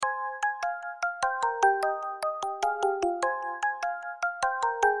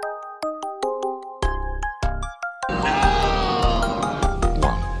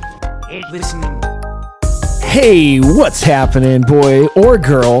is listening. Hey, what's happening, boy or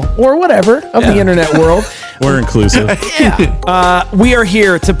girl or whatever of the internet world? We're inclusive. We are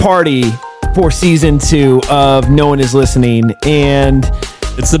here to party for season 2 of No One Is Listening, and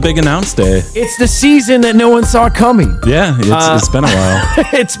It's the big announce day. it's the season that no one saw coming. Yeah, it's been a while.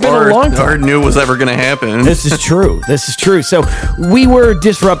 It's been a long time. Or knew it was ever going to happen. This is true. This is true. So we were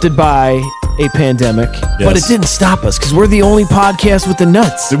disrupted by a pandemic, but it didn't stop us because we're the only podcast with the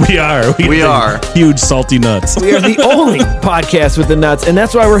nuts. We are. We are. Huge salty nuts. We are the only podcast with the nuts, and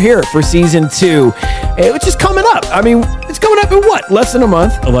that's why we're here for season 2, which is coming up. I mean, it's coming up in what? Less than a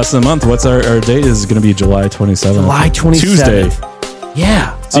month? Less than a month. What's our date? Is going to be July 27th. July 27th. Tuesday.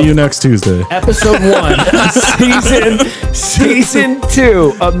 Yeah. See you next Tuesday. Episode 1, season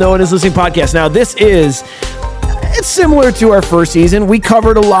 2 of No One Is Listening podcast. Now, it's similar to our first season. We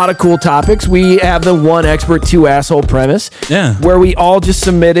covered a lot of cool topics. We have the one expert, two asshole premise. Yeah. Where we all just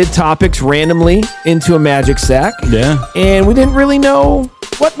submitted topics randomly into a magic sack. Yeah. And we didn't really know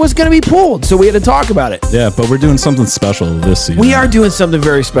what was going to be pulled, so we had to talk about it. Yeah, but we're doing something special this season. We are doing something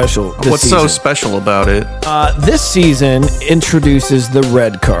very special this What's season. so special about it? This season introduces the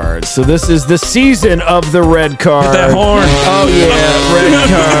red card. So this is the season of the red card. Hit that horn. Oh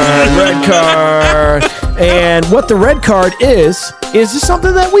yeah, red card. And what the red card is just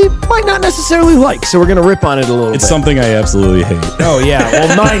something that we might not necessarily like. So we're gonna rip on it a little bit. It's something I absolutely hate. Oh yeah,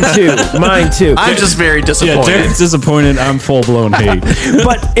 well mine too. I'm just very disappointed. Yeah, Jared's disappointed. I'm full-blown hate.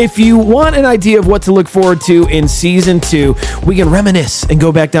 But if you want an idea of what to look forward to in season 2, we can reminisce and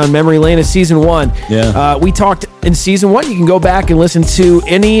go back down memory lane of season 1. Yeah. We talked in season 1. You can go back and listen to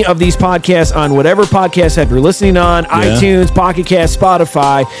any of these podcasts on whatever podcast app you're listening on, iTunes, Pocket Cast,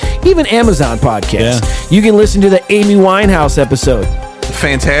 Spotify, even Amazon Podcasts. Yeah. You can listen to the Amy Winehouse episode.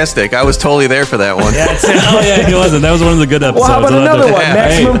 Fantastic. I was totally there for that one. Oh yeah, he wasn't. That was one of the good episodes. Well, how about another one?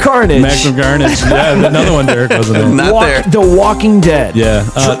 Maximum Carnage. Maximum Carnage. Yeah, another one Derek wasn't in. Not there. The Walking Dead. Yeah.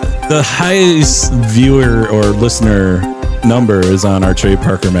 The highest viewer or listener number is on our Trey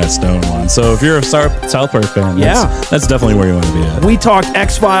Parker Matt Stone one. So if you're a South Park fan, that's definitely where you want to be at. We talked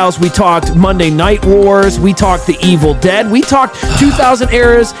X-Files. We talked Monday Night Wars. We talked The Evil Dead. We talked 2000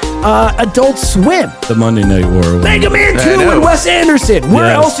 eras Adult Swim. The Monday Night War one. Mega Man 2 I know. and Wes Anderson. Where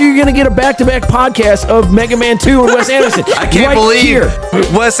Yes. else are you going to get a back-to-back podcast of Mega Man 2 and Wes Anderson? I can't believe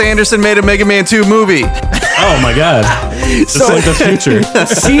Wes Anderson made a Mega Man 2 movie. Oh my God. It's like the future.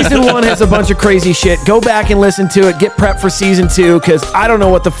 Season 1 has a bunch of crazy shit. Go back and listen to it. Get prepped for season 2 because I don't know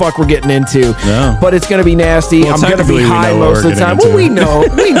what the fuck we're getting into. No. But it's going to be nasty. Well, I'm going to be technically, we high know what most of we're the time. getting Well, we into. know.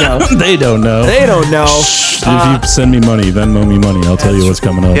 We know. They don't know. They don't know. If you send me money, Venmo me money, I'll tell you what's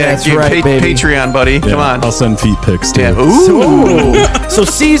coming up. Yeah, That's you right, baby. Patreon, buddy. Yeah, Come on. I'll send feet pics too. Yeah. Ooh. So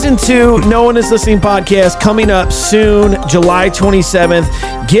season 2, No One Is Listening podcast coming up soon, July 27th.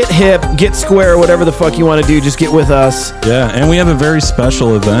 Get hip, get square, whatever the fuck you want to do. Just get with us. Yeah, and we have a very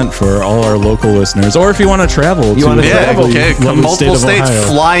special event for all our local listeners. Or if you want to travel You wanna the Yeah, travel. lovely- okay. lovely Multiple state of states,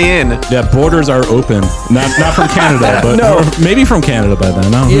 Ohio. fly in. Yeah, borders are open. Not from Canada, but No. or maybe from Canada by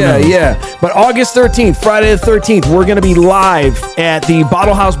then. No, who knows? Yeah. But August 13th, Friday the 13th, we're going to be live at the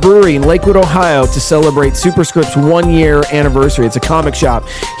Bottle House Brewery in Lakewood, Ohio to celebrate Superscript's 1-year anniversary. It's a comic shop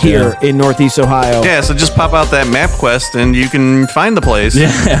here in Northeast Ohio. Yeah, so just pop out that MapQuest and you can find the place.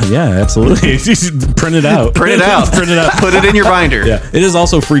 Yeah, absolutely. Print it out. Print it out. Print it out. Put it in your binder. Yeah, it is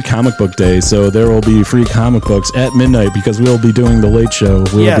also free comic book day, so there will be free comic books at midnight because we'll be doing the late show.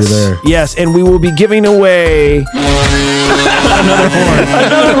 We'll be there. Yes, and we will be giving away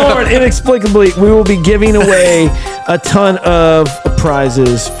another horn. Inexplicably, we will be giving away a ton of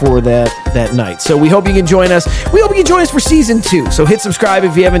prizes for that night. So we hope you can join us. We hope you can join us for season 2. So hit subscribe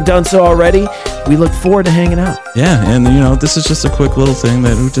if you haven't done so already. We look forward to hanging out. Yeah, and this is just a quick little thing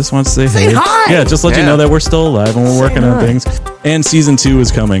that we just want to say Say hey. hi! Yeah, just let you Yeah. know that we're still alive and we're working on hi. things. And season 2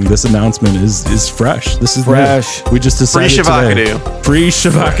 is coming. This announcement is fresh. This is new. Fresh. We just decided Free today. Shavakadu. Free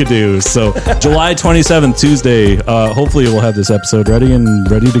Shavakadu. So July 27th, Tuesday. Hopefully we'll have this episode ready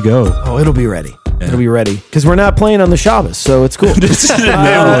to go. Oh, it'll be ready. It'll be ready because we're not playing on the Shabbos, so it's cool. No,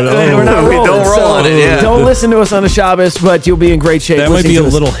 We're not We rolling, don't roll so on it, yeah. Don't listen to us on the Shabbos, but you'll be in great shape. That might listening be a to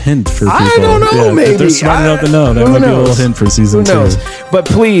us. little hint for people. I don't know, Yeah, maybe. If they're smart enough to know, that Who might be a knows? little hint for Who season 2. knows? But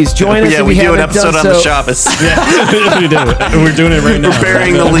please join us Yeah, if we you do an haven't episode done on the so. Shabbos. We do. We're doing it right now. We're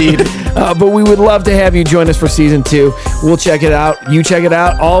burying the lead. But we would love to have you join us for season 2. We'll check it out. You check it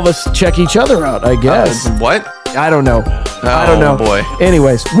out. All of us check each other out, I guess. What? I don't know. I don't know. Boy.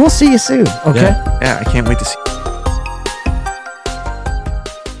 Anyways, we'll see you soon. Okay. Yeah. Yeah, I can't wait to see.